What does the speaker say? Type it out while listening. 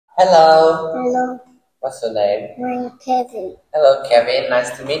Hello, Hello, what's your name? I'm Kevin. Hello, Kevin. Nice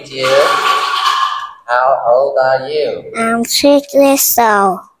to meet you. How old are you? I'm 6 years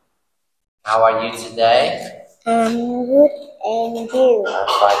old. How are you today? I'm good and you? I'm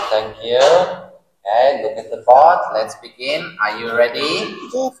fine, thank you. Okay, look at the board. Let's begin. Are you ready?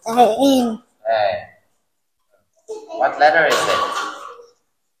 Yes, I am. Okay. What letter is it?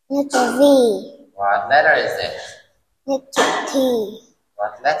 Letter V. What letter is it? Letter T.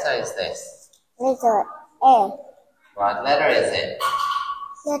 What letter is this? Letter F. What letter is it?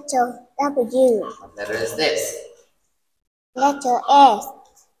 Letter W. What letter is this? Letter S.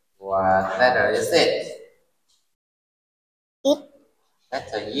 What letter is it? It.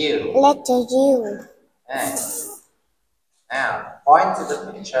 Letter U. Letter U. Okay. Now, point to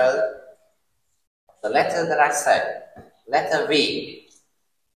the picture. The letter that I said, letter V,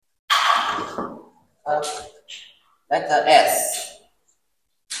 letter S,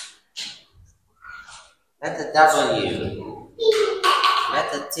 letter W,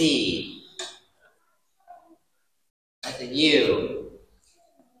 letter T, letter U,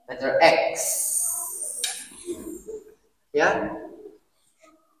 letter X. Yeah?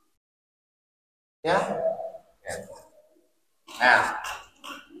 Yeah? Yeah. Now,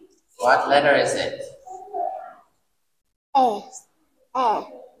 what letter is it? S.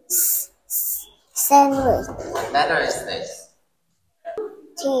 S. Sandwich. What letter is this?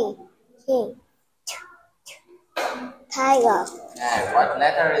 T. T. Tiger. Okay, what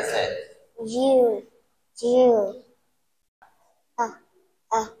letter is it? U. U.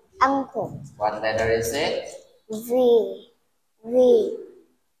 Uncle. What letter is it? V. V. V.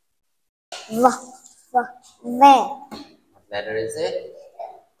 V. Van. What letter is it?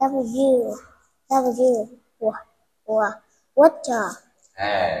 W. W. W. Water.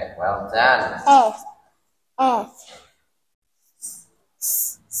 Okay, well done. S.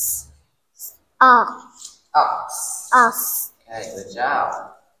 S. R. Ox. Us. Okay, good job.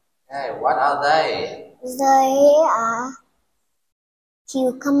 Okay, what are they? They are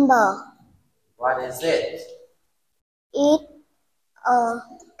cucumber. What is it? Eat a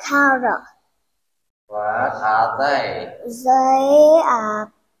carrot. What are they? They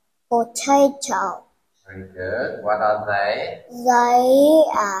are potato. Very good. What are they? They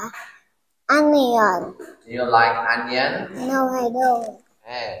are onion. Do you like onion? No, I don't.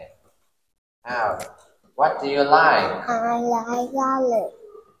 Okay. Now, what do you like? I like garlic.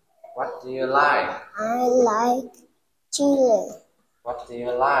 What do you like? I like chili. What do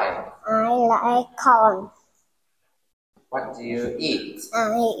you like? I like corn. What do you eat?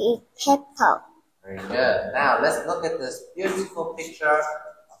 I eat pepper. Very good. Now, let's look at this beautiful picture of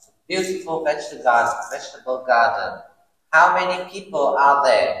a beautiful vegetable garden. How many people are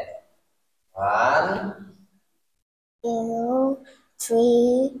there? 1, 2,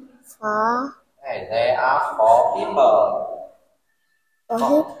 3, 4. okay, there are 4 people.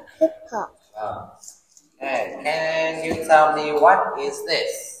 Pepper. Okay, can you tell me what is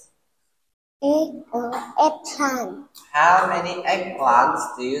this? Eat an eggplant. How many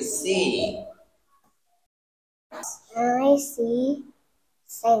eggplants do you see? I see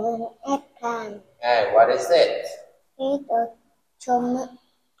 7 eggplants. Okay, what is it? Eat a tomato.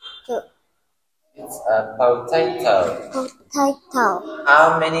 It's a potato. Potato.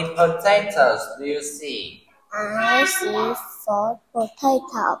 How many potatoes do you see? I see 4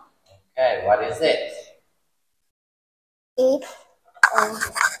 potatoes. Okay, what is it? Eat an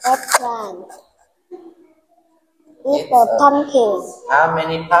eggplant. Eat a pumpkin. How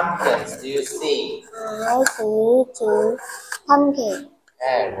many pumpkins do you see? I see 2 pumpkins.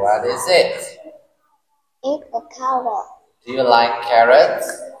 Okay, what is it? Eat a carrot. Do you like carrots?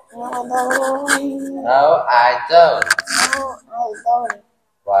 No, I don't. No, I don't. No, I don't.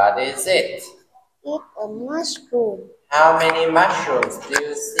 What is it? Eat a mushroom. How many mushrooms do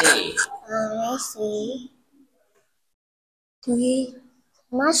you see? I see 3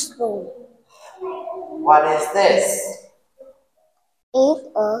 mushrooms. What is this? Eat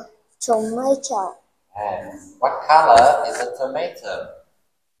a tomato. And what color is a tomato?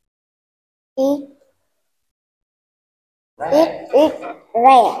 Eat Red.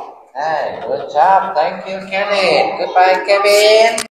 red. Hey, good job. Thank you, Kevin. Goodbye, Kevin.